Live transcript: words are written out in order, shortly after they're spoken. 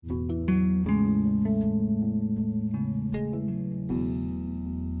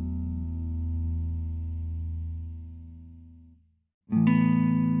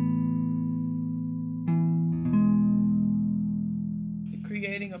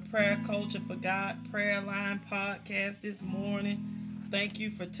Prayer Culture for God Prayer Line podcast this morning. Thank you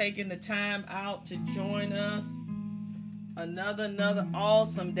for taking the time out to join us. Another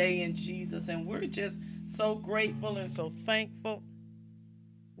awesome day in Jesus, and we're just so grateful and so thankful.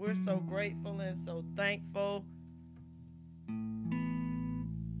 We're so grateful and so thankful.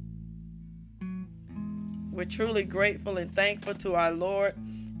 We're truly grateful and thankful to our Lord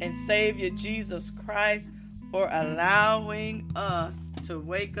and Savior Jesus Christ for allowing us to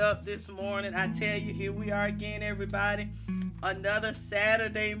wake up this morning. I tell you, here we are again, everybody. Another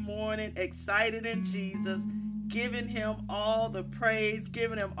Saturday morning, excited in Jesus, giving him all the praise,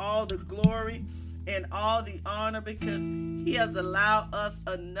 giving him all the glory and all the honor, because he has allowed us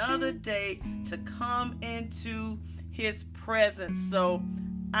another day to come into his presence. So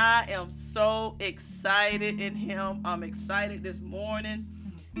I am so excited in him. I'm excited this morning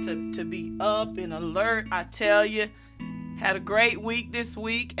to be up and alert. I tell you, had a great week this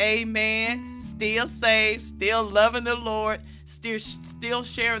week. Amen. Still saved, still loving the Lord, still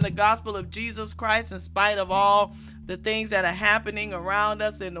sharing the gospel of Jesus Christ in spite of all the things that are happening around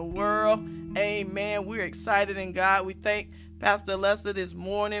us in the world. Amen. We're excited in God. We thank Pastor Lester this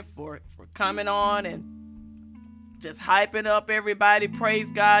morning for coming on and just hyping up everybody.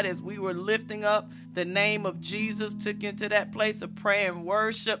 Praise God, as we were lifting up the name of Jesus, took into that place of prayer and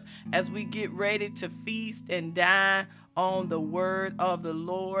worship as we get ready to feast and dine on the word of the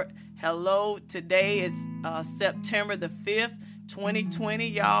Lord. Hello, today is September the 5th, 2020,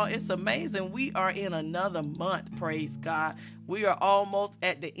 y'all. It's amazing. We are in another month, praise God. We are almost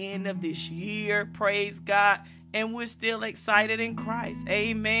at the end of this year, praise God, and we're still excited in Christ.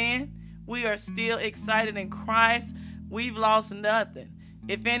 Amen. We are still excited in Christ. We've lost nothing.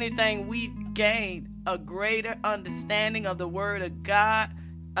 If anything, we've gained a greater understanding of the Word of God,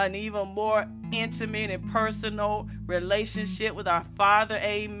 an even more intimate and personal relationship with our Father.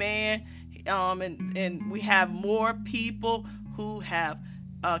 Amen. And we have more people who have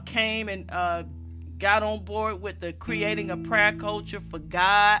came and got on board with the Creating a Prayer Culture for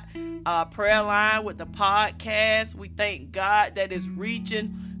God prayer line with the podcast. We thank God that is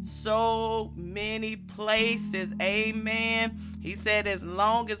reaching so many places. Amen. He said as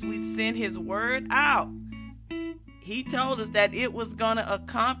long as we send his word out, he told us that it was going to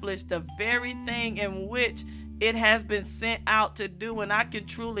accomplish the very thing in which it has been sent out to do. And I can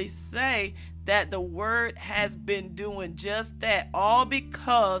truly say that the word has been doing just that, all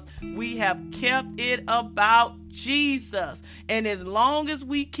because we have kept it about Jesus. And as long as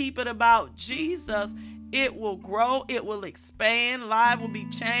we keep it about Jesus, it will grow, it will expand, lives will be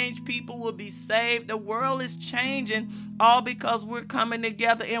changed, people will be saved. The world is changing, all because we're coming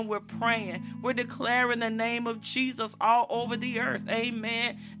together and we're praying. We're declaring the name of Jesus all over the earth.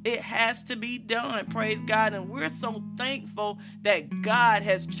 Amen. It has to be done, praise God. And we're so thankful that God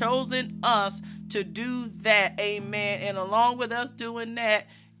has chosen us to do that. Amen. And along with us doing that,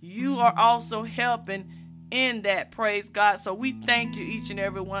 you are also helping in that, praise God. So we thank you, each and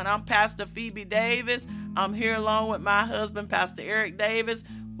every one. I'm Pastor Phoebe Davis. I'm here along with my husband, Pastor Eric Davis,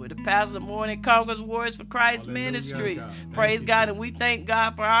 with the Pastor Morning Congress Warriors for Christ Ministries. God. Praise God. And we thank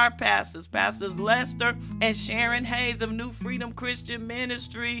God for our pastors, Pastors Lester and Sharon Hayes of New Freedom Christian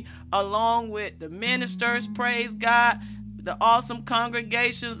Ministry, along with the ministers, praise God, the awesome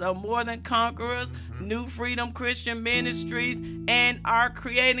congregations of More Than Conquerors, New Freedom Christian Ministries, and our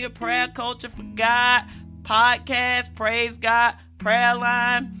Creating a Prayer Culture for God podcast, praise God, prayer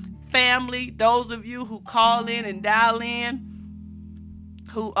line family, those of you who call in and dial in,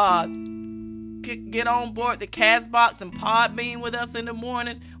 who get on board the Castbox and Podbean with us in the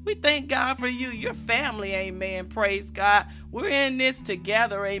mornings. We thank God for you, your family, amen, praise God. We're in this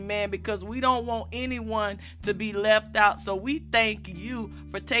together, amen, because we don't want anyone to be left out. So we thank you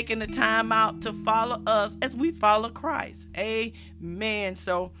for taking the time out to follow us as we follow Christ, amen.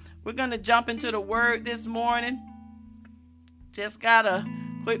 So we're going to jump into the word this morning. Just got a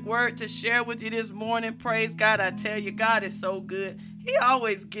quick word to share with you this morning. Praise God. I tell you, God is so good. He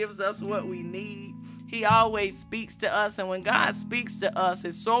always gives us what we need. He always speaks to us. And when God speaks to us,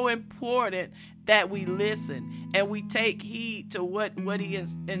 it's so important that we listen and we take heed to what he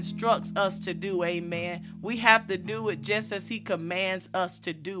instructs us to do. Amen. We have to do it just as he commands us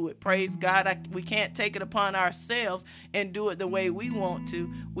to do it. Praise God. We can't take it upon ourselves and do it the way we want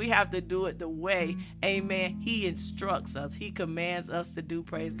to. We have to do it the way, amen, he instructs us. He commands us to do.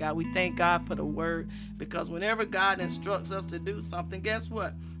 Praise God. We thank God for the word, because whenever God instructs us to do something, guess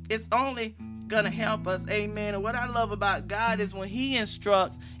what? It's only gonna help us, amen. And what I love about God is when he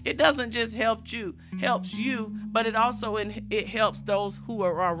instructs, it doesn't just helps you, but it also it helps those who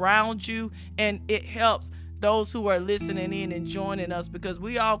are around you, and it helps those who are listening in and joining us, because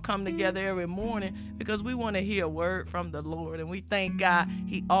we all come together every morning because we want to hear a word from the Lord. And we thank God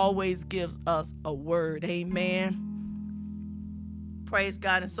he always gives us a word. Amen. Praise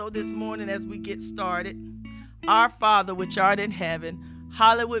God. And so this morning as we get started, our Father which art in heaven,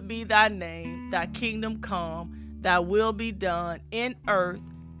 hallowed be thy name, thy kingdom come, thy will be done in earth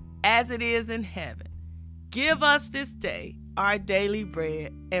as it is in heaven. Give us this day our daily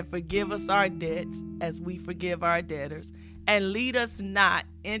bread, and forgive us our debts as we forgive our debtors. And lead us not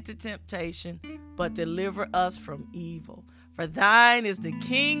into temptation, but deliver us from evil. For thine is the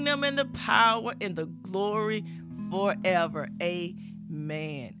kingdom and the power and the glory forever.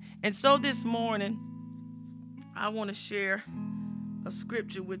 Amen. And so this morning, I want to share a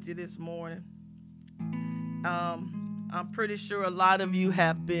scripture with you this morning. I'm pretty sure a lot of you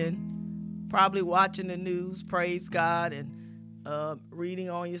have been probably watching the news, praise God, and reading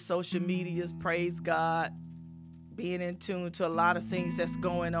on your social medias, praise God, being in tune to a lot of things that's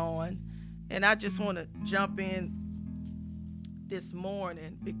going on. And I just want to jump in this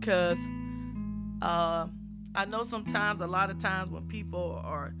morning because I know sometimes, a lot of times when people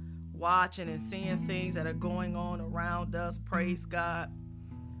are watching and seeing things that are going on around us, praise God,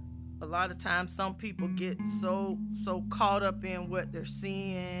 a lot of times some people get so caught up in what they're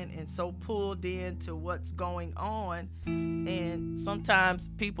seeing and so pulled into what's going on, and sometimes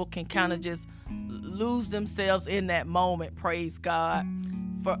people can kind of just lose themselves in that moment, praise God.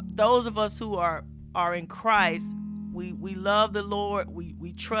 For those of us who are in Christ, we love the Lord,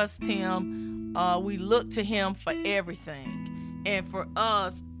 we trust him, we look to him for everything. And for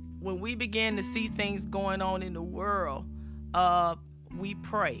us, when we begin to see things going on in the world, we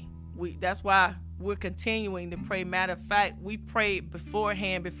pray. That's why we're continuing to pray. Matter of fact, we prayed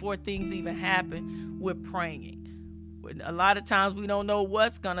beforehand, before things even happen. We're praying. A lot of times we don't know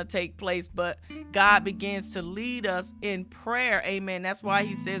what's going to take place, but God begins to lead us in prayer. Amen. That's why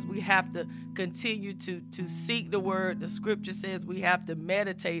he says we have to continue to seek the word. The scripture says we have to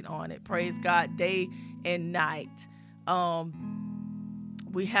meditate on it. Praise God, day and night.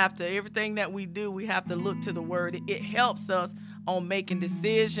 We have to, everything that we do, we have to look to the word. It helps us on making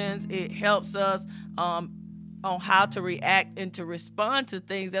decisions. It helps us on how to react and to respond to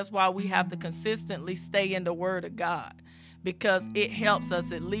things. That's why we have to consistently stay in the word of God, because it helps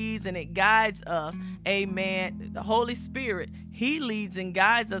us. It leads and it guides us. Amen. The Holy Spirit, he leads and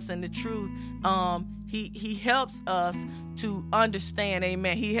guides us in the truth. He helps us to understand.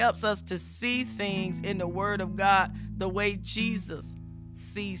 Amen. He helps us to see things in the word of God the way Jesus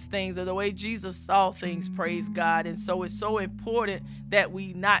sees things, or the way Jesus saw things, praise God. And so it's so important that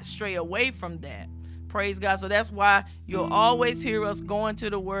we not stray away from that, praise God. So that's why you'll always hear us going to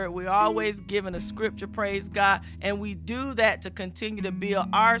the word. We're always giving a scripture, praise God, and we do that to continue to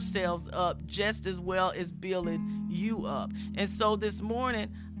build ourselves up just as well as building you up. And so this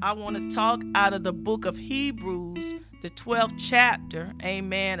morning I want to talk out of the book of Hebrews, the 12th chapter.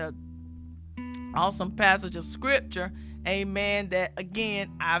 Amen. An awesome passage of scripture. Amen. That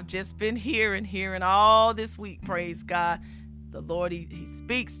again, I've just been hearing all this week. Praise God. The Lord, he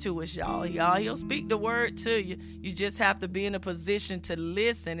speaks to us, y'all. He'll speak the word to you. You just have to be in a position to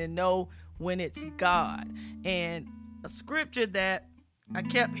listen and know when it's God. And a scripture that I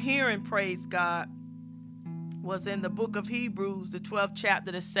kept hearing, praise God, was in the book of Hebrews, the 12th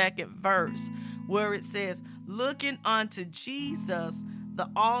chapter, the 2nd verse, where it says, looking unto Jesus, the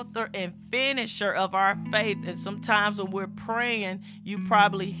author and finisher of our faith. And sometimes when we're praying, you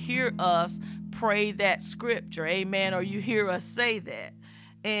probably hear us pray that scripture. Amen. Or you hear us say that.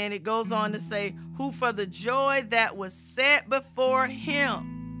 And it goes on to say, who for the joy that was set before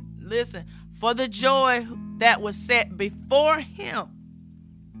him. Listen, for the joy that was set before him,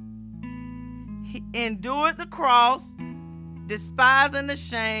 he endured the cross, despising the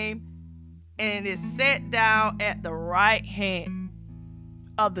shame, and is set down at the right hand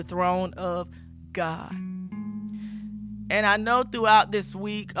of the throne of God. And I know throughout this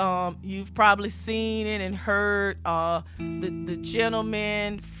week, you've probably seen it and heard the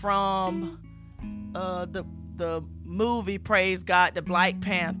gentleman from the movie, praise God, the Black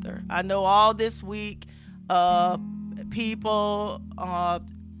Panther. I know all this week, people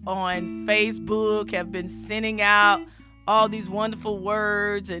on Facebook have been sending out all these wonderful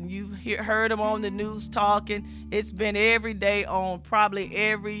words, and you've heard them on the news talking. It's been every day on probably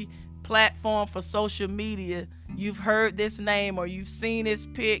every platform for social media. You've heard this name, or you've seen his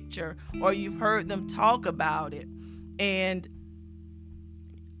picture, or you've heard them talk about it. And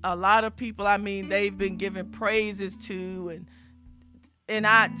a lot of people, I mean, they've been giving praises to, and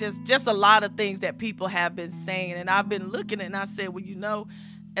I just a lot of things that people have been saying. And I've been looking at it, and I said, well, you know,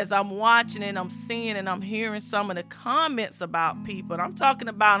 as I'm watching and I'm seeing and I'm hearing some of the comments about people, and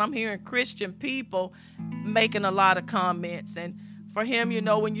I'm hearing Christian people making a lot of comments. And for him,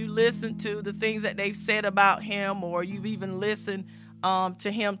 when you listen to the things that they've said about him, or you've even listened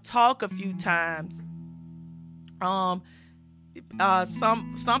to him talk a few times,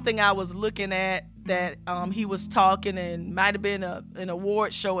 something I was looking at that he was talking, and might have been an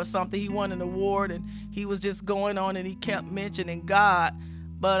award show or something. He won an award, and he was just going on, and he kept mentioning God.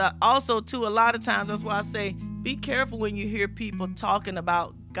 But also, too, a lot of times, that's why I say, be careful when you hear people talking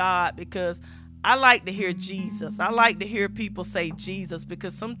about God, because I like to hear Jesus. I like to hear people say Jesus,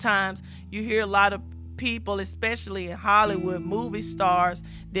 because sometimes you hear a lot of people, especially in Hollywood, movie stars,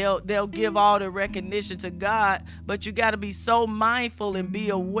 they'll give all the recognition to God, but you got to be so mindful and be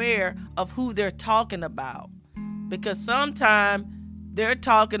aware of who they're talking about, because sometimes they're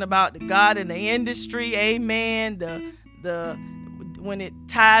talking about the God in the industry, amen, the when it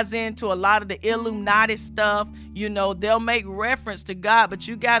ties into a lot of the Illuminati stuff, they'll make reference to God, but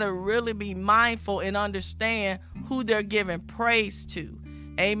you got to really be mindful and understand who they're giving praise to.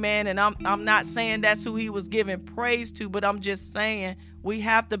 Amen. And I'm not saying that's who he was giving praise to, but I'm just saying we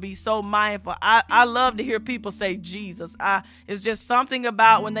have to be so mindful. I love to hear people say Jesus. It's just something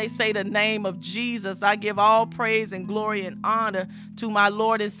about when they say the name of Jesus. I give all praise and glory and honor to my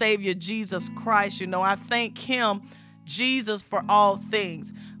Lord and Savior, Jesus Christ. I thank him, Jesus, for all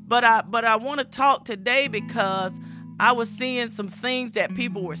things. But I want to talk today because I was seeing some things that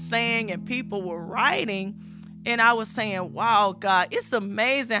people were saying and people were writing. And I was saying, wow, God, it's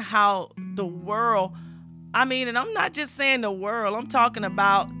amazing how the world, and I'm not just saying the world, I'm talking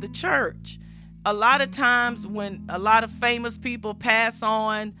about the church. A lot of times when a lot of famous people pass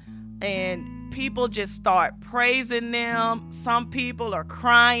on and people just start praising them, some people are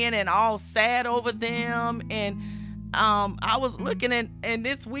crying and all sad over them. And I was looking and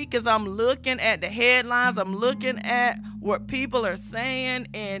this week, as I'm looking at the headlines, I'm looking at what people are saying,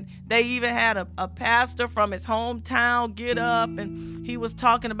 and they even had a pastor from his hometown get up, and he was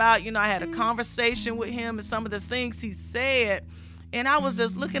talking about, I had a conversation with him and some of the things he said, and I was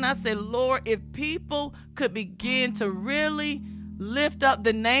just looking, I said, Lord, if people could begin to really lift up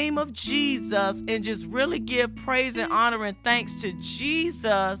the name of Jesus and just really give praise and honor and thanks to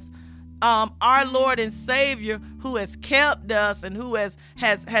Jesus, our Lord and Savior, who has kept us and who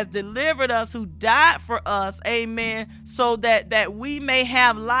has delivered us, who died for us, amen, so that we may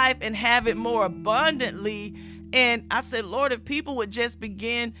have life and have it more abundantly. And I said, Lord, if people would just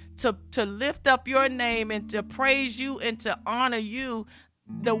begin to lift up your name and to praise you and to honor you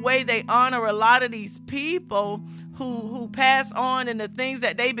the way they honor a lot of these people who pass on, and the things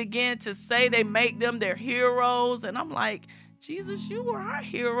that they begin to say, they make them their heroes. And I'm like, Jesus, you were our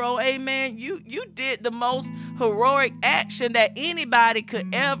hero, amen. You did the most heroic action that anybody could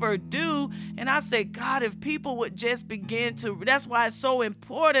ever do. And I say, God, if people would just begin to, that's why it's so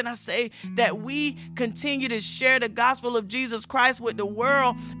important, I say, that we continue to share the gospel of Jesus Christ with the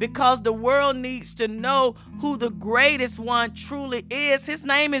world, because the world needs to know who the greatest one truly is. His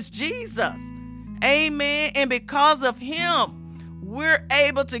name is Jesus, amen. And because of him, we're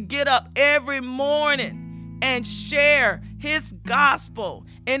able to get up every morning and share his gospel,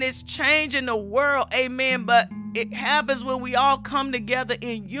 and it's changing the world, amen. But it happens when we all come together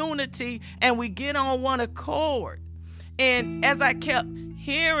in unity and we get on one accord. And as I kept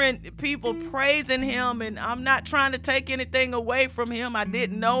hearing people praising him, and I'm not trying to take anything away from him, I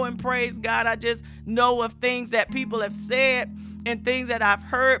didn't know him, praise God. I just know of things that people have said and things that I've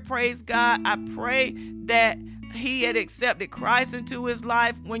heard, praise God. I pray that he had accepted Christ into his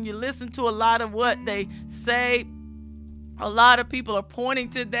life. When you listen to a lot of what they say, a lot of people are pointing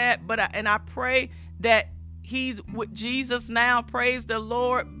to that, but I pray that he's with Jesus now, praise the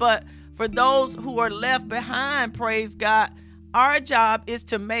Lord. But for those who are left behind, praise God, our job is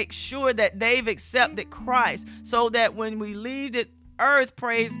to make sure that they've accepted Christ, so that when we leave the earth,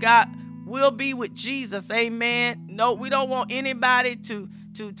 praise God, we'll be with Jesus, amen. No, we don't want anybody to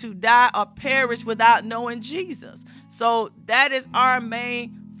die or perish without knowing Jesus. So that is our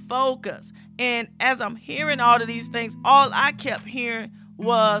main focus. And as I'm hearing all of these things, all I kept hearing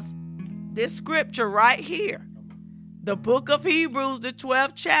was this scripture right here. The book of Hebrews, the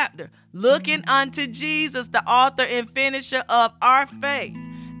 12th chapter. Looking unto Jesus, the author and finisher of our faith.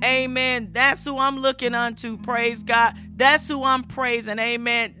 Amen. That's who I'm looking unto, praise God. That's who I'm praising,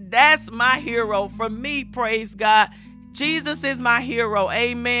 amen. That's my hero. For me, praise God, Jesus is my hero,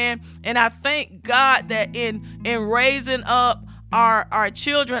 amen. And I thank God that in raising up our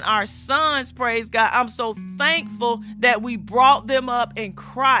children, our sons, praise God. I'm so thankful that we brought them up in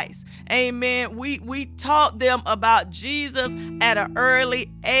Christ. Amen. We taught them about Jesus at an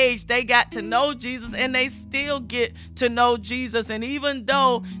early age. They got to know Jesus, and they still get to know Jesus. And even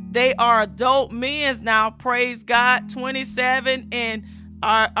though they are adult men now, praise God, 27, and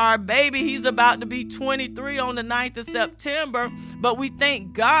our baby, he's about to be 23 on the 9th of September. But we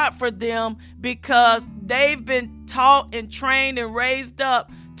thank God for them because they've been taught and trained and raised up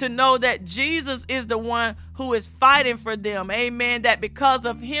to know that Jesus is the one who is fighting for them. Amen. That because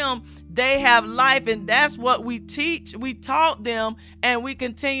of him, they have life. And that's what we teach. We taught them, and we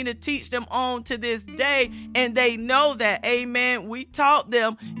continue to teach them on to this day. And they know that. Amen. We taught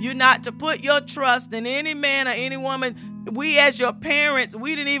them you're not to put your trust in any man or any woman. We as your parents,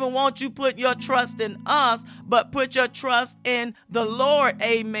 we didn't even want you put your trust in us, but put your trust in the Lord.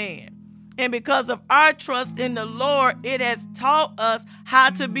 Amen. And because of our trust in the Lord, it has taught us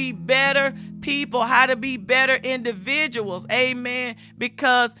how to be better people, how to be better individuals. Amen.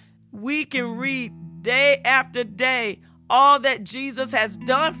 Because we can read day after day all that Jesus has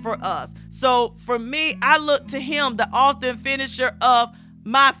done for us. So for me, I look to him, the author and finisher of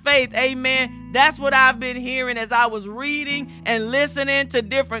my faith. Amen. That's what I've been hearing as I was reading and listening to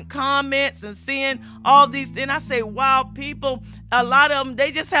different comments and seeing all these things. I say, wow, people, a lot of them,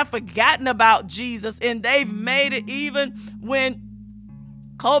 they just have forgotten about Jesus, and they've made it. Even when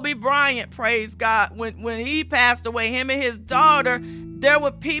Kobe Bryant, praise God, when he passed away, him and his daughter, there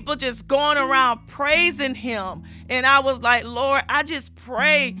were people just going around praising him. And I was like, Lord, I just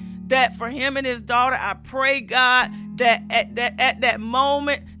pray that for him and his daughter, I pray, God, that at that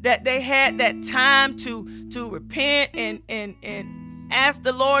moment that they had that time to repent and ask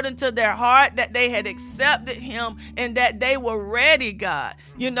the Lord into their heart, that they had accepted him and that they were ready, God.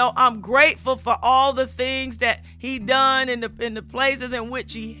 You know, I'm grateful for all the things that he done in the places in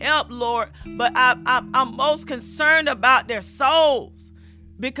which he helped, Lord. But I'm most concerned about their souls,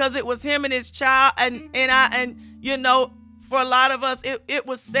 because it was him and his child, and you know, for a lot of us, it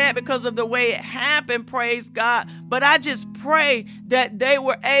was sad because of the way it happened, praise God. But I just pray that they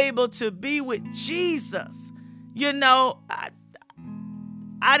were able to be with Jesus. You know, I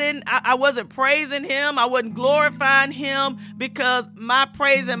wasn't praising him. I wasn't glorifying him, because my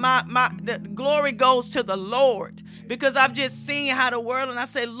praise and the glory goes to the Lord. Because I've just seen how the world, and I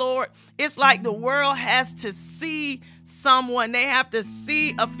say, Lord, it's like the world has to see someone. They have to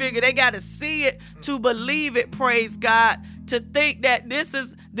see a figure. They got to see it to believe it, praise God. To think that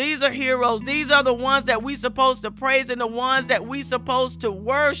these are heroes. These are the ones that we supposed to praise, and the ones that we supposed to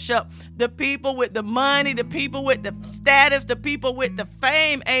worship. The people with the money, the people with the status, the people with the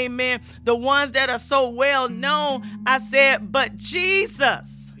fame, amen. The ones that are so well known. I said, but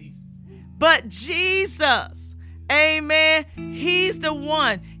Jesus, amen. He's the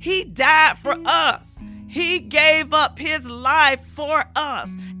one. He died for us. He gave up his life for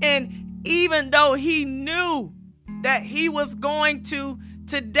us. And even though he knew that he was going to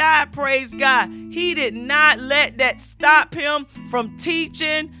die, praise God, he did not let that stop him from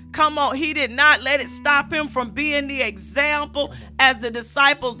teaching. Come on, he did not let it stop him from being the example. As the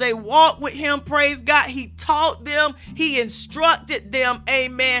disciples, they walked with him, praise God. He taught them, he instructed them,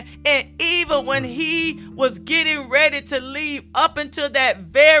 amen. And even when he was getting ready to leave, up until that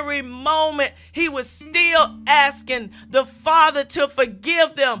very moment, he was still asking the Father to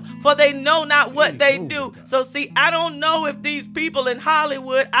forgive them, for they know not what they do. So see, I don't know if these people in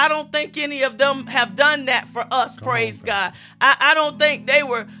Hollywood, I don't think any of them have done that for us, praise God. I don't think they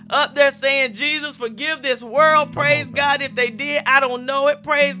were up there saying, Jesus, forgive this world, praise God. If they did, I don't know it,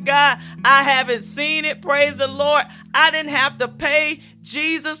 praise God. I haven't seen it, praise the Lord. I didn't have to pay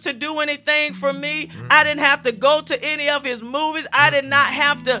Jesus to do anything for me. I didn't have to go to any of his movies. I did not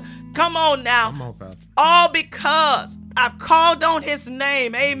have to. Come on now. All because I've called on his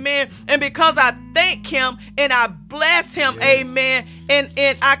name, amen. And because I thank him and I bless him, amen.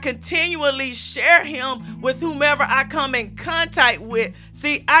 And I continually share him with whomever I come in contact with.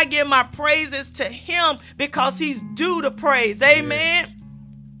 See, I give my praises to him because he's due to praise, amen. Yes.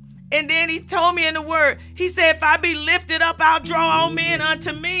 And then he told me in the word, he said, if I be lifted up, I'll draw all men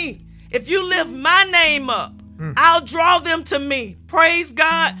unto me. If you lift my name up, I'll draw them to me. Praise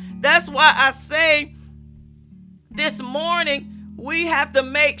God. That's why I say this morning, we have to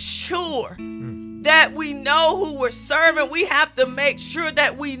make sure that we know who we're serving. We have to make sure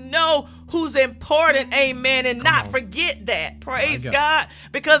that we know who's important, amen, and not forget that. Praise God.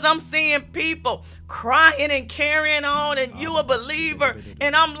 Because I'm seeing people crying and carrying on, and you a believer.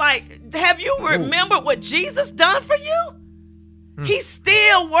 And I'm like, have you remembered what Jesus done for you? He's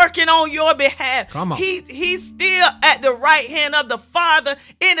still working on your behalf. Come on. He's still at the right hand of the Father,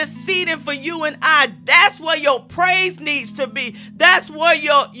 interceding for you and I. That's where your praise needs to be. That's where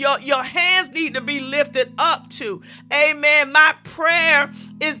your hands need to be lifted up to. Amen. My prayer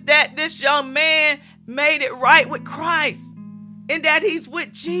is that this young man made it right with Christ and that he's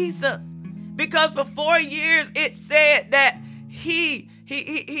with Jesus. Because for 4 years it said that he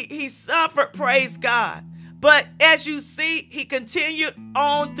suffered, praise God. But as you see, he continued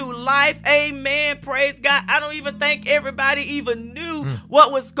on through life. Amen. Praise God. I don't even think everybody even knew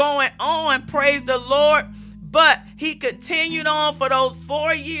what was going on. Praise the Lord. But he continued on for those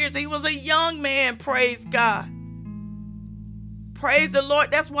 4 years. He was a young man. Praise God. Praise the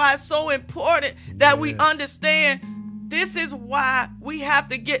Lord. That's why it's so important that we understand. This is why we have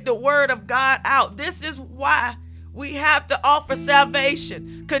to get the word of God out. This is why we have to offer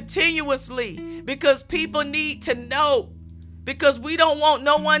salvation continuously, because people need to know, because we don't want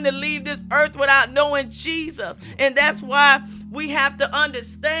no one to leave this earth without knowing Jesus. And that's why we have to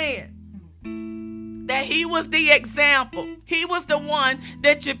understand that he was the example. He was the one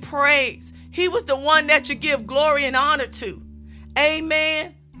that you praise. He was the one that you give glory and honor to.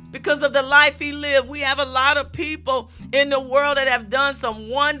 Amen. Because of the life he lived. We have a lot of people in the world that have done some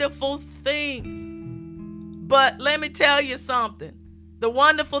wonderful things. But let me tell you something. The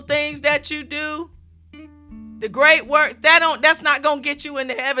wonderful things that you do, the great work, that's not going to get you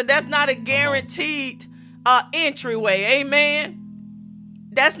into heaven. That's not a guaranteed entryway. Amen.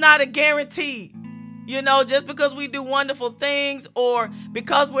 That's not a guarantee. You know, just because we do wonderful things or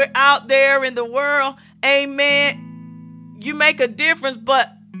because we're out there in the world, amen, you make a difference.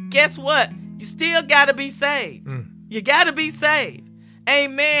 But guess what? You still got to be saved. You got to be saved.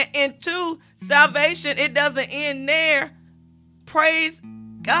 Amen. And two, salvation, it doesn't end there. Praise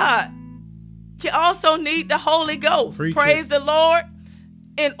God. You also need the Holy Ghost. Praise the Lord.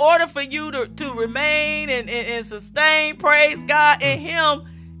 In order for you to remain and sustain, praise God, in him,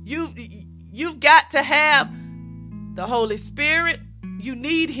 you've got to have the Holy Spirit. You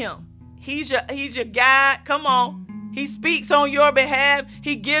need him. He's your guide. Come on. He speaks on your behalf.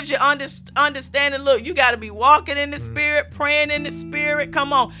 He gives you understanding. Look, you got to be walking in the Spirit, praying in the Spirit.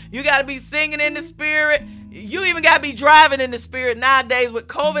 Come on. You got to be singing in the Spirit. You even got to be driving in the Spirit nowadays. With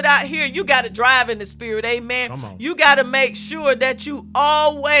COVID out here, you got to drive in the Spirit. Amen. You got to make sure that you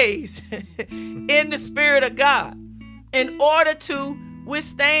always in the Spirit of God in order to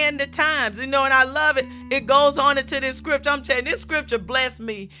withstand the times. You know, and I love it. It goes on into this scripture. I'm telling you, this scripture blessed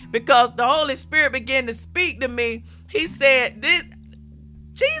me because the Holy Spirit began to speak to me. He said,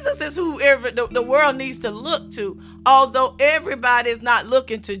 Jesus is who the world needs to look to, although everybody is not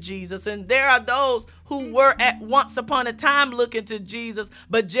looking to Jesus. And there are those who were at once upon a time looking to Jesus,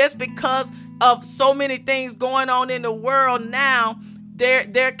 but just because of so many things going on in the world now,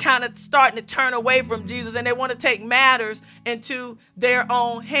 they're kind of starting to turn away from Jesus, and they want to take matters into their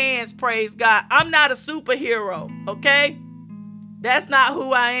own hands. Praise God. I'm not a superhero, okay? That's not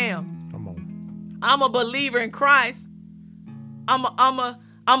who I am. Come on. I'm a believer in Christ. I'm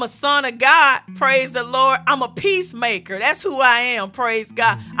a son of God. Praise the Lord. I'm a peacemaker. That's who I am. Praise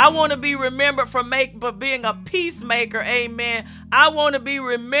God. I want to be remembered for being a peacemaker. Amen. I want to be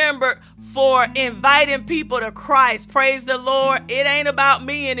remembered for inviting people to Christ. Praise the Lord. It ain't about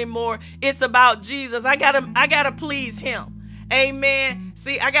me anymore. It's about Jesus. I gotta please him. Amen.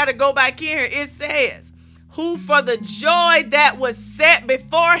 See, I gotta go back in here. It says, who for the joy that was set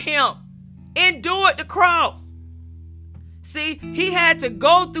before him endured the cross. See, he had to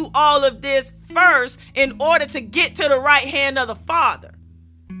go through all of this first in order to get to the right hand of the Father.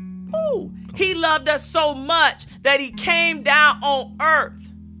 Ooh, he loved us so much that he came down on earth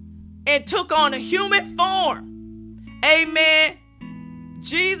and took on a human form. Amen.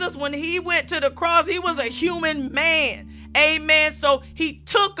 Jesus, when he went to the cross, he was a human man. Amen. So he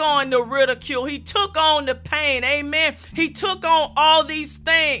took on the ridicule. He took on the pain. Amen. He took on all these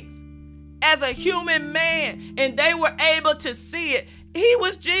things as a human man, and they were able to see it. He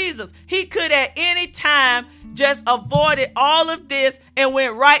was Jesus. He could at any time just avoided all of this and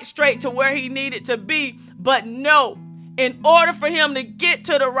went right straight to where he needed to be. But no, in order for him to get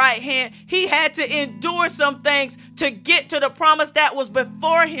to the right hand, he had to endure some things to get to the promise that was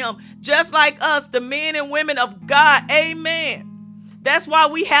before him, just like us, the men and women of God. Amen. That's why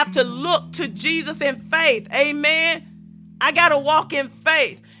we have to look to Jesus in faith. Amen. I got to walk in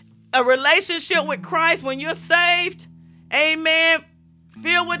faith. A relationship with Christ, when you're saved, amen,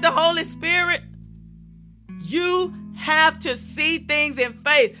 filled with the Holy Spirit, you have to see things in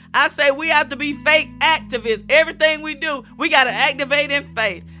faith. I say we have to be faith activists. Everything we do, we got to activate in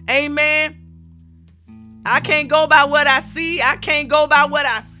faith. Amen. I can't go by what I see. I can't go by what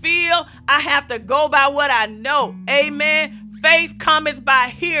I feel. I have to go by what I know. Amen. Faith cometh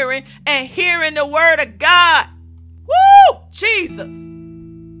by hearing, and hearing the word of God. Woo! Jesus.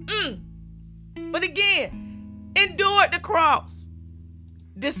 But again, endured the cross,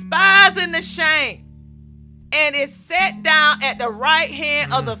 despising the shame, and is set down at the right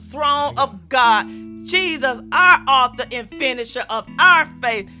hand of the throne of God. Jesus, our author and finisher of our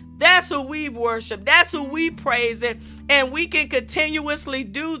faith. That's who we worship. That's who we praise it. And we can continuously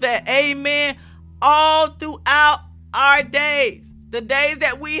do that. Amen. All throughout our days. The days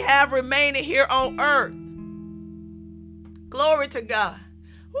that we have remaining here on earth. Glory to God.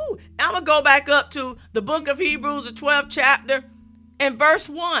 Woo. I'm going to go back up to the book of Hebrews, the 12th chapter, and verse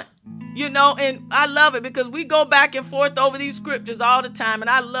 1. You know, and I love it because we go back and forth over these scriptures all the time. And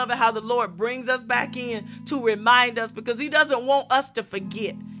I love it how the Lord brings us back in to remind us, because he doesn't want us to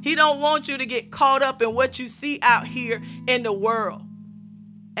forget. He don't want you to get caught up in what you see out here in the world.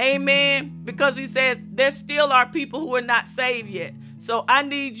 Amen. Because he says there still are people who are not saved yet. So I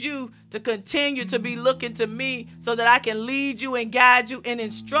need you to continue to be looking to me so that I can lead you and guide you and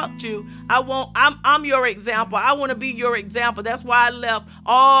instruct you. I'm your example. I want to be your example. That's why I left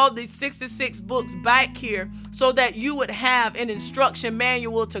all these 66 books back here so that you would have an instruction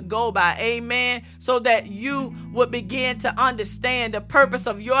manual to go by. Amen. So that you would begin to understand the purpose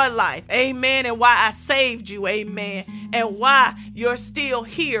of your life. Amen. And why I saved you. Amen. And why you're still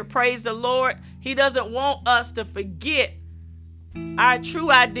here. Praise the Lord. He doesn't want us to forget our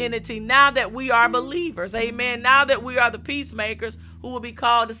true identity now that we are believers. Amen. Now that we are the peacemakers who will be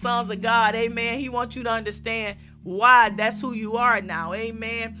called the sons of God. Amen. He wants you to understand why that's who you are now.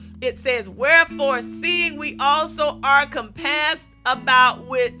 Amen. It says, wherefore, seeing we also are compassed about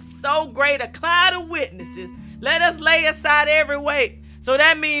with so great a cloud of witnesses, let us lay aside every weight. So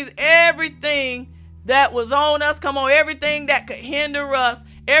that means everything that was on us. Come on, everything that could hinder us,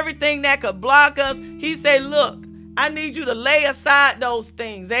 everything that could block us. He said, look, I need you to lay aside those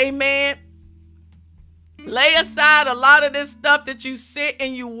things. Amen. Lay aside a lot of this stuff that you sit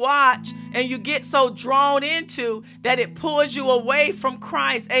and you watch and you get so drawn into that it pulls you away from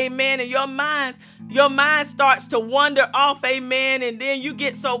Christ. Amen. And your mind starts to wander off. Amen. And then you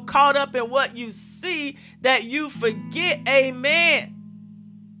get so caught up in what you see that you forget. Amen.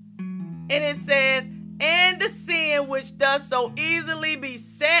 And it says, and the sin which does so easily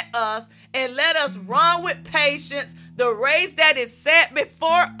beset us, and let us run with patience the race that is set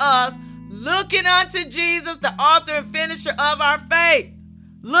before us, looking unto Jesus, the author and finisher of our faith.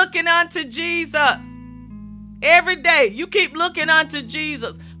 Looking unto Jesus. Every day, you keep looking unto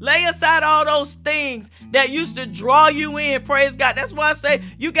Jesus. Lay aside all those things that used to draw you in. Praise God. That's why I say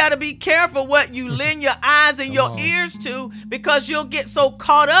you got to be careful what you lend your eyes and your ears to, because you'll get so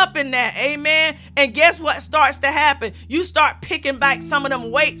caught up in that. Amen. And guess what starts to happen? You start picking back some of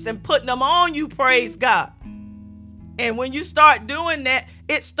them weights and putting them on you. Praise God. And when you start doing that,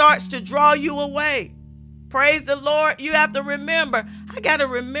 it starts to draw you away. Praise the Lord. You have to remember, I got to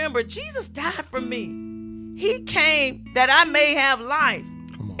remember, Jesus died for me. He came that I may have life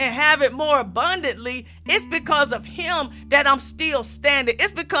and have it more abundantly. It's because of him that I'm still standing.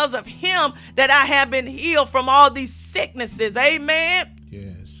 It's because of him that I have been healed from all these sicknesses. Amen.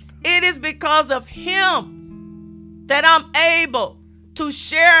 Yes. It is because of him that I'm able to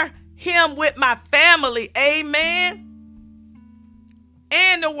share him with my family. Amen.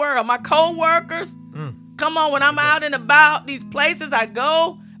 And the world, my co-workers. Come on, when I'm out and about these places I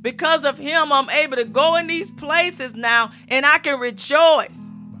go, because of him, I'm able to go in these places now and I can rejoice.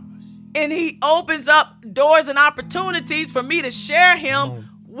 And he opens up doors and opportunities for me to share him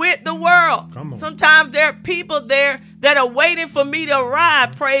with the world. Sometimes there are people there that are waiting for me to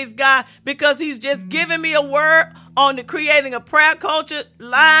arrive, praise God, because he's just giving me a word on the Creating a Prayer Culture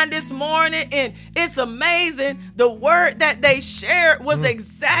line this morning. And it's amazing. The word that they shared was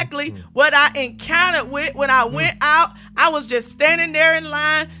exactly what I encountered with when I went out. I was just standing there in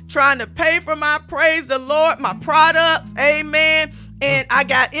line trying to pay for my, praise the Lord, my products. Amen. And I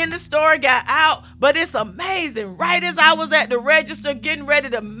got in the store, got out, but it's amazing. Right as I was at the register getting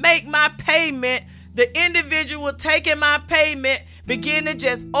ready to make my payment, the individual taking my payment began to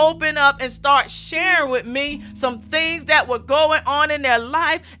just open up and start sharing with me some things that were going on in their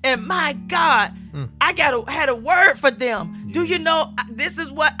life. And my God, I had a word for them. Do you know, this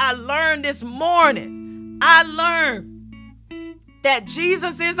is what I learned this morning. I learned that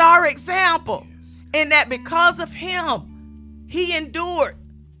Jesus is our example, and that because of him, he endured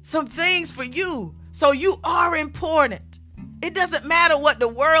some things for you. So you are important. It doesn't matter what the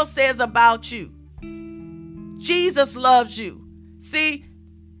world says about you. Jesus loves you. See,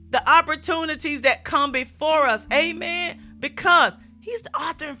 the opportunities that come before us. Amen. Because he's the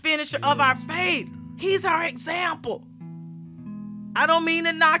author and finisher of our faith. He's our example. I don't mean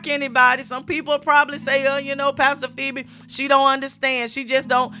to knock anybody. Some people probably say, oh, you know, Pastor Phoebe, she don't understand. She just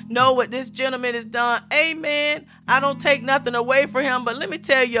don't know what this gentleman has done. Amen. I don't take nothing away from him, but let me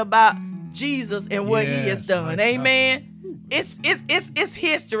tell you about Jesus and what he has done. Amen. It's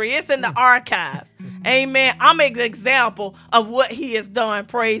history. It's in the archives. Amen. I'm an example of what he has done.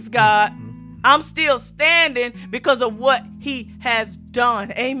 Praise God. I'm still standing because of what he has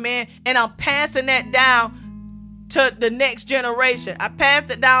done. Amen. And I'm passing that down to the next generation. I passed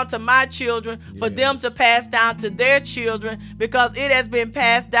it down to my children for them to pass down to their children, because it has been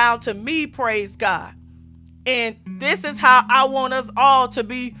passed down to me. Praise God. And this is how I want us all to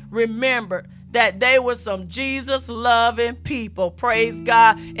be remembered, that they were some Jesus loving people. Praise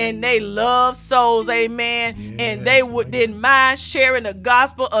God. And they love souls. Amen. Yes, and they didn't mind sharing the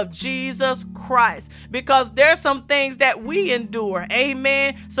gospel of Jesus Christ, because there's some things that we endure.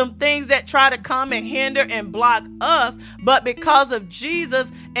 Amen. Some things that try to come and hinder and block us. But because of Jesus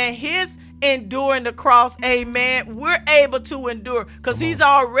and his enduring the cross, amen, we're able to endure, because he's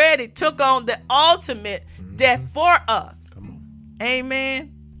already took on the ultimate death for us.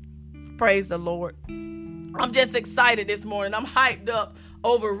 Amen. Praise the Lord. I'm just excited this morning. I'm hyped up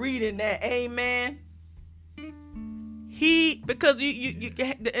over reading that. Amen. Because you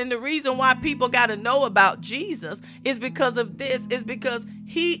and the reason why people got to know about Jesus is because of this, is because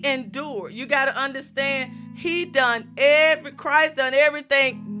he endured. You got to understand, Christ done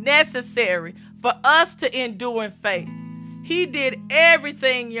everything necessary for us to endure in faith. He did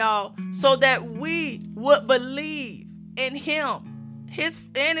everything, y'all, so that we would believe in him. His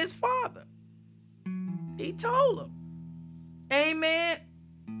Father. He told him. Amen.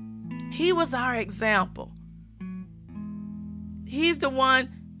 He was our example. He's the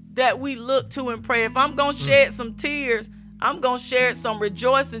one that we look to and pray. If I'm going to shed some tears, I'm going to shed some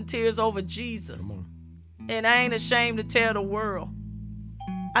rejoicing tears over Jesus. And I ain't ashamed to tell the world.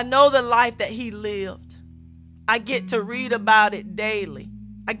 I know the life that he lived. I get to read about it daily.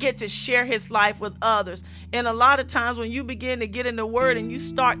 I get to share his life with others. And a lot of times when you begin to get in the word and you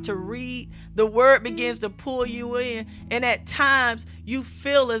start to read, the word begins to pull you in. And at times you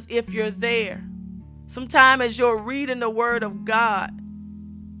feel as if you're there. Sometimes as you're reading the word of God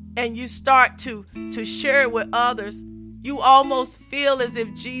and you start to share it with others, you almost feel as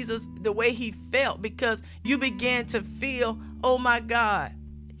if Jesus, the way he felt, because you begin to feel, oh my God,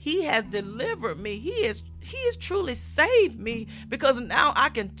 he has delivered me. He has truly saved me, because now I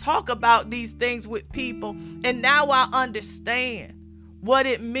can talk about these things with people. And now I understand what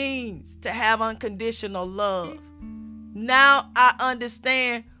it means to have unconditional love. Now I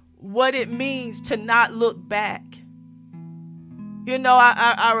understand what it means to not look back. You know,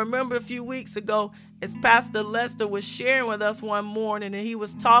 I remember a few weeks ago, as Pastor Lester was sharing with us one morning, and he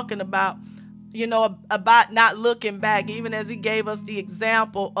was talking about, you know, about not looking back, even as he gave us the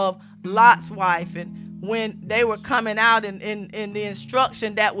example of Lot's wife. And when they were coming out, and the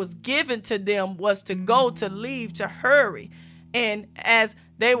instruction that was given to them was to go, to leave, to hurry. And as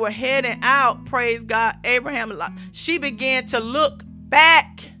they were heading out, praise God, Abraham, she began to look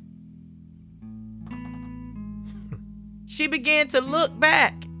back. She began to look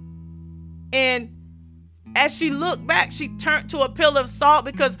back. And as she looked back, she turned to a pillar of salt,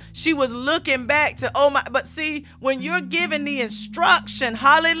 because she was looking back to, oh my. But see, when you're given the instruction,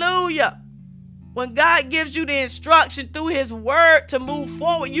 hallelujah, when God gives you the instruction through his word to move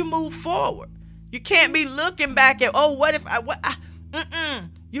forward, you move forward. You can't be looking back at, oh, what if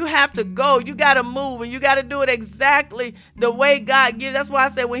You have to go. You got to move, and you got to do it exactly the way God gives. That's why I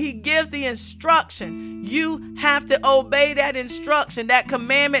said when he gives the instruction, you have to obey that instruction, that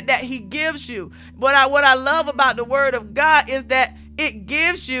commandment that he gives you. What I love about the word of God is that it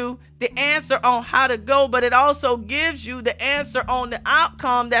gives you the answer on how to go, but it also gives you the answer on the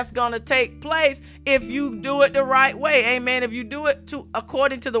outcome that's going to take place if you do it the right way. Amen. If you do it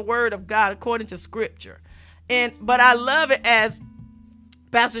according to the word of God, according to scripture. But I love it as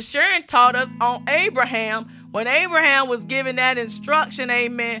Pastor Sharon taught us on Abraham, when Abraham was given that instruction,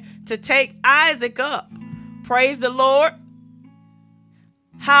 amen, to take Isaac up. Praise the Lord.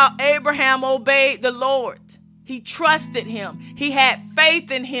 How Abraham obeyed the Lord. He trusted him. He had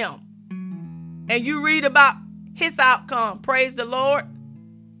faith in him. And you read about his outcome. Praise the Lord.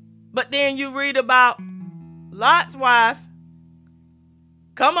 But then you read about Lot's wife.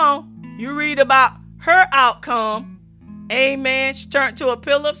 Come on. You read about her outcome. Amen. She turned to a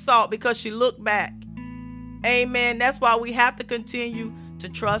pillar of salt because she looked back. Amen. That's why we have to continue to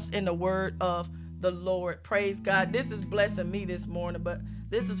trust in the word of the Lord. Praise God. This is blessing me this morning, but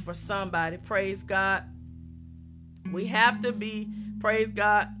this is for somebody. Praise God. We have to be, praise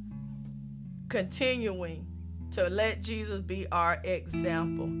God, continuing to let Jesus be our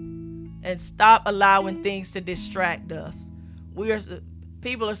example and stop allowing things to distract us.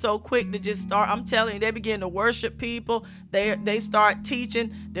 People are so quick to just start. I'm telling you, they begin to worship people. They start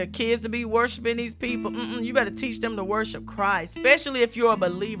teaching their kids to be worshiping these people. You better teach them to worship Christ, especially if you're a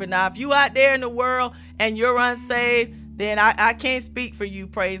believer. Now, if you out there in the world and you're unsaved, then I can't speak for you,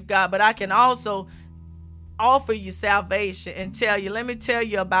 praise God. But I can also offer you salvation and tell you, let me tell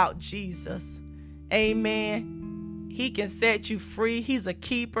you about Jesus. Amen. He can set you free. He's a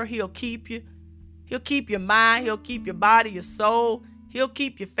keeper. He'll keep you. He'll keep your mind. He'll keep your body, your soul. He'll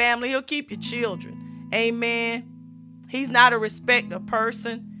keep your family. He'll keep your children. Amen. He's not a respecter of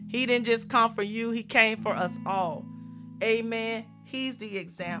person. He didn't just come for you. He came for us all. Amen. He's the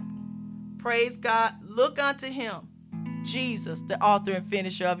example. Praise God. Look unto him, Jesus, the author and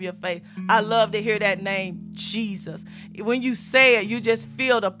finisher of your faith. I love to hear that name, Jesus. When you say it, you just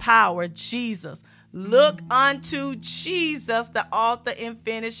feel the power, Jesus. Look unto Jesus, the author and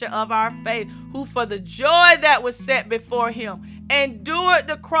finisher of our faith, who for the joy that was set before him endured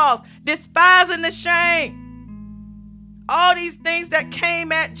the cross, despising the shame. All these things that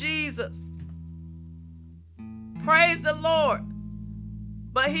came at Jesus. Praise the Lord.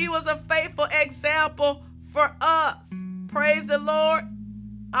 But he was a faithful example for us. Praise the Lord.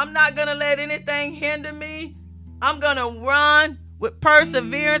 I'm not going to let anything hinder me. I'm going to run with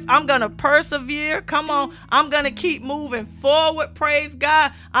perseverance. I'm going to persevere. Come on. I'm going to keep moving forward. Praise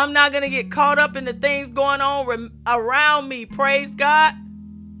God. I'm not going to get caught up in the things going on around me. Praise God.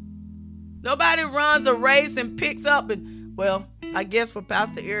 Nobody runs a race and picks up and, well, I guess for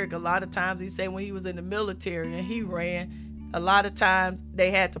Pastor Eric, a lot of times he said when he was in the military and he ran, a lot of times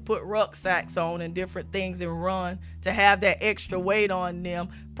they had to put rucksacks on and different things and run to have that extra weight on them.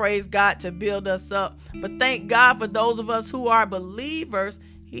 Praise God, to build us up. But thank God for those of us who are believers.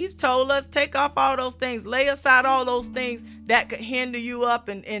 He's told us, take off all those things, lay aside all those things that could hinder you up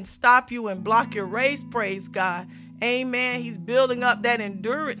and stop you and block your race. Praise God. Amen. He's building up that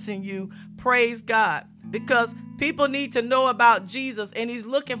endurance in you. Praise God. Because people need to know about Jesus and he's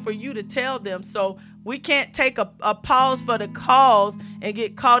looking for you to tell them. So we can't take a pause for the cause and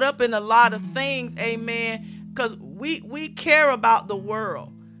get caught up in a lot of things. Amen. Because we care about the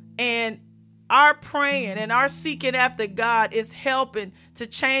world, and our praying and our seeking after God is helping to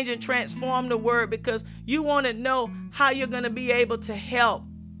change and transform the world, because you want to know how you're going to be able to help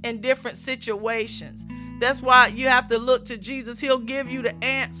in different situations. That's why you have to look to Jesus. He'll give you the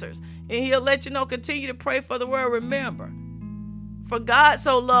answers and he'll let you know, continue to pray for the world. Remember, for God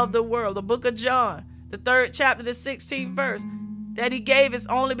so loved the world, the book of John, the 3rd chapter, the 16th verse, that he gave his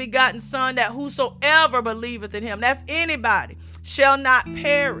only begotten son, that whosoever believeth in him, that's anybody, shall not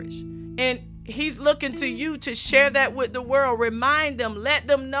perish. And he's looking to you to share that with the world. Remind them, let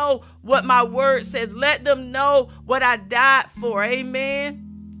them know what my word says. Let them know what I died for.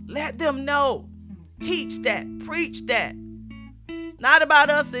 Amen. Let them know. Teach that, preach that. It's not about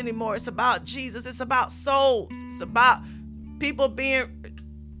us anymore. It's about Jesus. It's about souls. It's about people being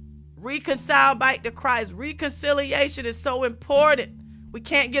reconciled back to Christ. Reconciliation is so important. We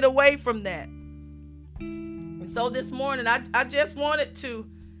can't get away from that. And so this morning, I just wanted to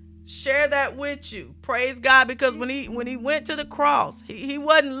share that with you. Praise God, because when he went to the cross, he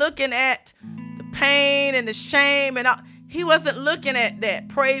wasn't looking at the pain and the shame and all. He wasn't looking at that.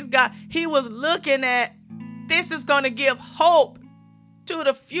 Praise God. He was looking at, this is going to give hope to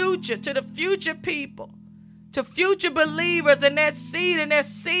the future people, to future believers and their seed and their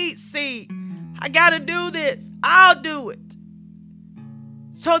seed. I got to do this. I'll do it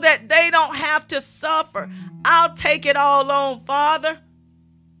so that they don't have to suffer. I'll take it all on, Father,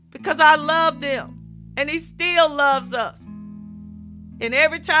 because I love them and he still loves us. And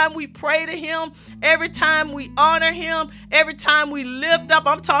every time we pray to him, every time we honor him, every time we lift up,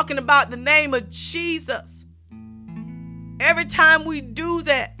 I'm talking about the name of Jesus. Every time we do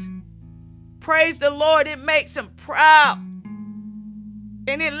that, praise the Lord, it makes him proud. And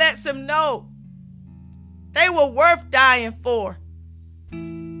it lets him know they were worth dying for,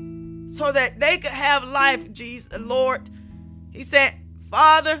 so that they could have life, Jesus, Lord. He said,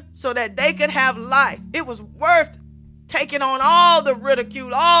 Father, so that they could have life. It was worth taking on all the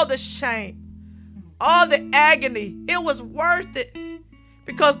ridicule, all the shame, all the agony. It was worth it,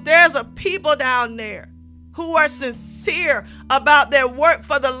 because there's a people down there who are sincere about their work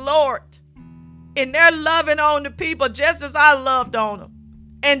for the Lord. And they're loving on the people just as I loved on them.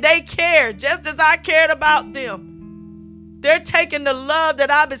 And they care just as I cared about them. They're taking the love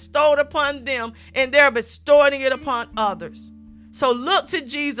that I bestowed upon them and they're bestowing it upon others. So look to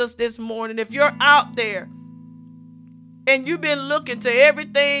Jesus this morning. If you're out there and you've been looking to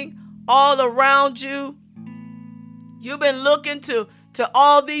everything all around you, you've been looking to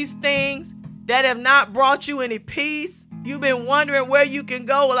all these things that have not brought you any peace, you've been wondering where you can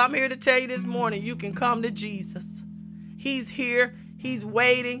go. Well, I'm here to tell you this morning, you can come to Jesus. He's here, he's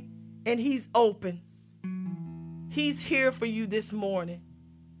waiting, and he's open. He's here for you this morning.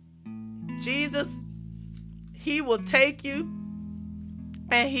 Jesus, he will take you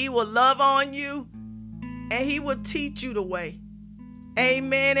and he will love on you and he will teach you the way.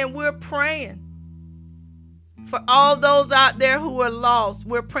 Amen. And we're praying for all those out there who are lost.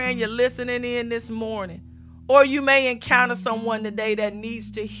 We're praying you're listening in this morning. Or you may encounter someone today that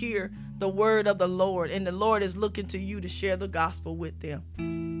needs to hear the word of the Lord, and the Lord is looking to you to share the gospel with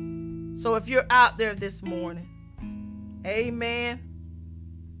them. So if you're out there this morning, amen,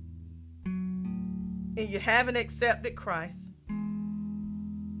 and you haven't accepted Christ,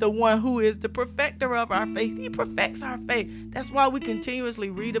 the one who is the perfecter of our faith, he perfects our faith. That's why we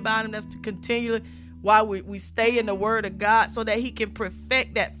continuously read about him. That's to continually why we stay in the word of God, so that he can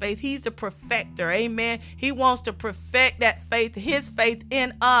perfect that faith. He's the perfecter. Amen. He wants to perfect that faith, his faith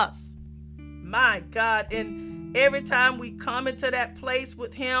in us. My God. And every time we come into that place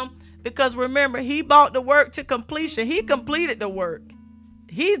with him, because remember, he brought the work to completion. He completed the work.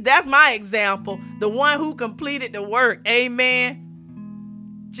 That's my example. The one who completed the work. Amen.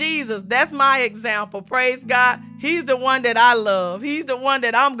 Jesus, that's my example. Praise God. He's the one that I love. He's the one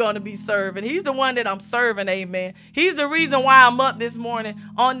that I'm going to be serving. He's the one that I'm serving. Amen. He's the reason why I'm up this morning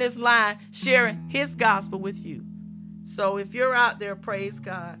on this line sharing his gospel with you. So if you're out there, praise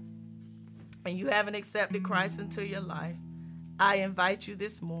God, and you haven't accepted Christ into your life, I invite you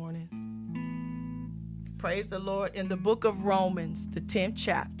this morning. Praise the Lord. In the book of Romans, the 10th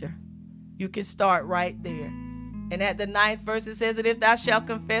chapter, you can start right there. And at the 9th verse, it says that if thou shalt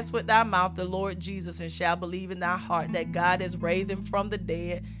confess with thy mouth the Lord Jesus, and shalt believe in thy heart that God has raised him from the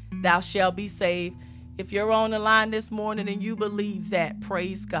dead, thou shalt be saved. If you're on the line this morning and you believe that,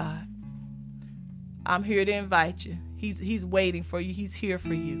 praise God. I'm here to invite you. He's waiting for you. He's here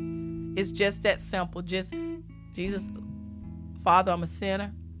for you. It's just that simple. Just, Jesus, Father, I'm a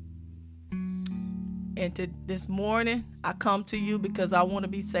sinner. And this morning, I come to you because I want to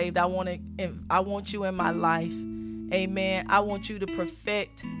be saved. I want you in my life. Amen. I want you to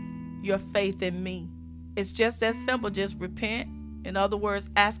perfect your faith in me. It's just that simple. Just repent. In other words,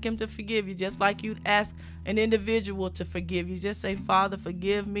 ask him to forgive you, just like you'd ask an individual to forgive you. Just say, Father,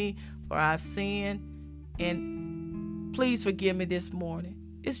 forgive me for I've sinned, and please forgive me this morning.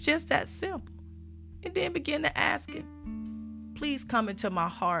 It's just that simple. And then begin to ask him, please come into my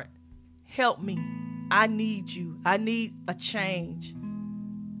heart. Help me. I need you. I need a change.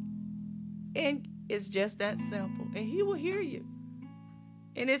 And it's just that simple. And he will hear you.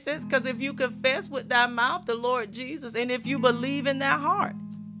 And it says, because if you confess with thy mouth the Lord Jesus, and if you believe in thy heart,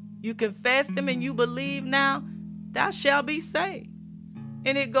 you confess him and you believe now, thou shalt be saved.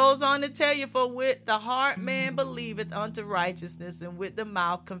 And it goes on to tell you, for with the heart man believeth unto righteousness, and with the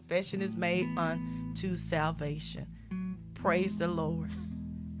mouth confession is made unto salvation. Praise the Lord.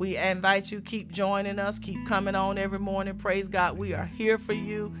 We invite you, keep joining us, keep coming on every morning. Praise God. We are here for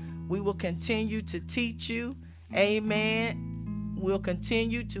you. We will continue to teach you. Amen. We'll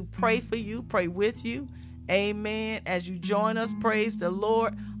continue to pray for you, pray with you. Amen. As you join us, praise the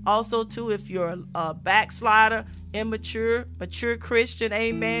Lord. Also, too, if you're a backslider, immature, mature Christian,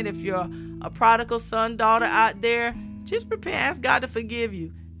 amen. If you're a prodigal son, daughter out there, just prepare, ask God to forgive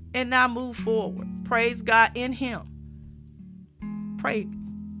you, and now move forward. Praise God in him. Pray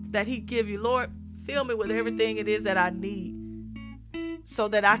that he give you, Lord, fill me with everything it is that I need so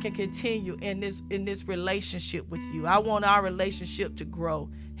that I can continue in this relationship with you. I want our relationship to grow.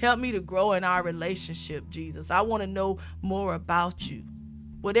 Help me to grow in our relationship, Jesus. I want to know more about you.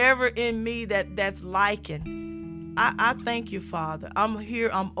 Whatever in me that's liking, I thank you, Father. I'm here,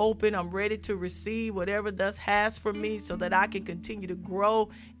 I'm open, I'm ready to receive whatever thus has for me so that I can continue to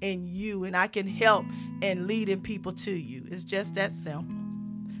grow in you and I can help and leading people to you. It's just that simple.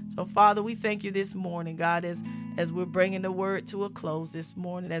 So, Father, we thank you this morning, God, as we're bringing the word to a close this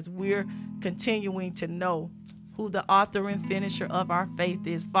morning, as we're continuing to know who the author and finisher of our faith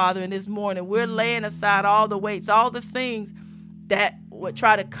is. Father, in this morning, we're laying aside all the weights, all the things that would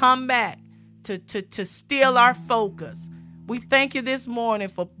try to come back to steal our focus. We thank you this morning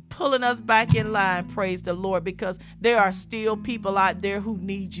for pulling us back in line, praise the Lord, because there are still people out there who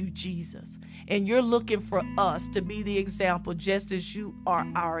need you, Jesus. And you're looking for us to be the example just as you are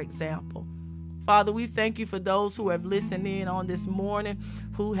our example. Father, we thank you for those who have listened in on this morning,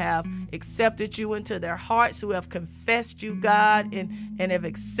 who have accepted you into their hearts, who have confessed you, God, and have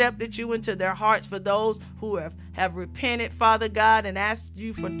accepted you into their hearts. For those who have repented, Father God, and asked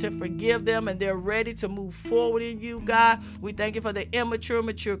you to forgive them, and they're ready to move forward in you, God. We thank you for the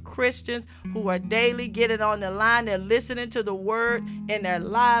mature Christians who are daily getting on the line. They're listening to the word, and their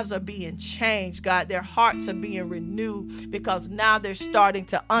lives are being changed, God. Their hearts are being renewed because now they're starting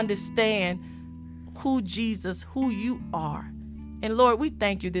to understand who you are. And Lord, we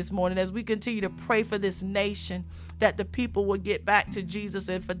thank you this morning as we continue to pray for this nation, that the people will get back to Jesus,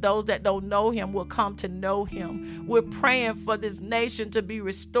 and for those that don't know him will come to know him. We're praying for this nation to be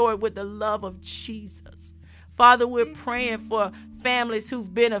restored with the love of Jesus. Father, we're praying for families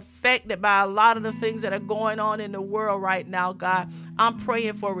who've been affected by a lot of the things that are going on in the world right now, God. I'm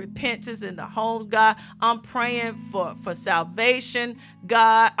praying for repentance in the homes, God. I'm praying for salvation,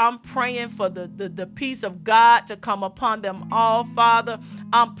 God. I'm praying for the peace of God to come upon them all, Father.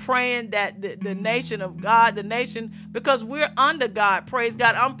 I'm praying that the nation of God, the nation, because we're under God, praise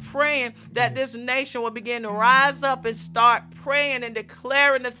God. I'm praying that this nation will begin to rise up and start praying and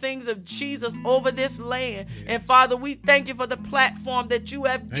declaring the things of Jesus over this land. Yes. And Father, we thank you for the platform that you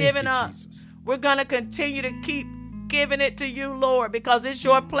have given us. Jesus. We're going to continue to keep giving it to you, Lord, because it's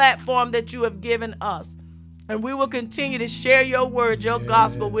your platform that you have given us. And we will continue to share your word, your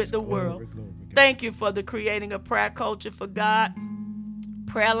gospel with the world. Glory. Thank you for the Creating a Prayer Culture for God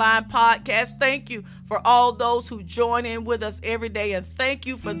Prayer Line podcast. Thank you for all those who join in with us every day. And thank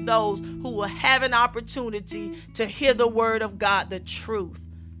you for those who will have an opportunity to hear the word of God, the truth.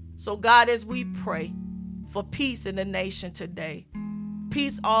 So God, as we pray for peace in the nation today,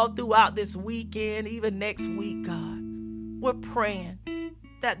 peace all throughout this weekend, even next week, God, we're praying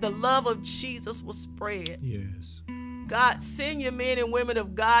that the love of Jesus will spread. Yes. God, send your men and women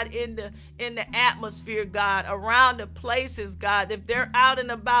of God in the atmosphere, God, around the places, God. If they're out and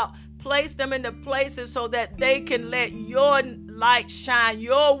about, place them in the places so that they can let your light shine,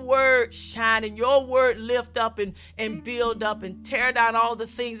 your word shine, and your word lift up and build up and tear down all the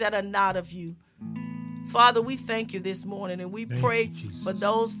things that are not of you. Father, we thank you this morning, and we pray for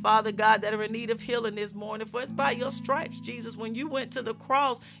those, Father God, that are in need of healing this morning. For it's by your stripes, Jesus, when you went to the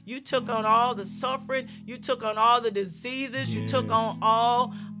cross, you took on all the suffering, you took on all the diseases, you took on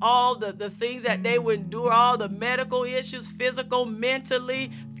all the things that they would endure, all the medical issues, physical, mentally,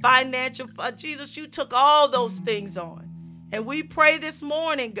 financial. Jesus, you took all those things on. And we pray this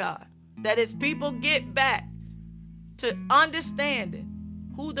morning, God, that as people get back to understanding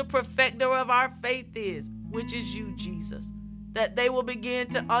who the perfecter of our faith is, which is you, Jesus, that they will begin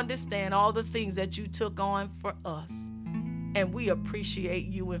to understand all the things that you took on for us. And we appreciate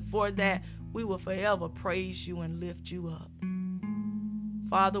you, and for that, we will forever praise you and lift you up.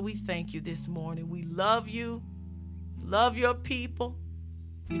 Father, we thank you this morning. We love you, love your people,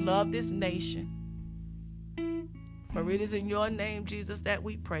 we love this nation. For it is in your name, Jesus, that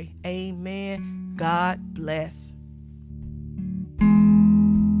we pray. Amen. God bless.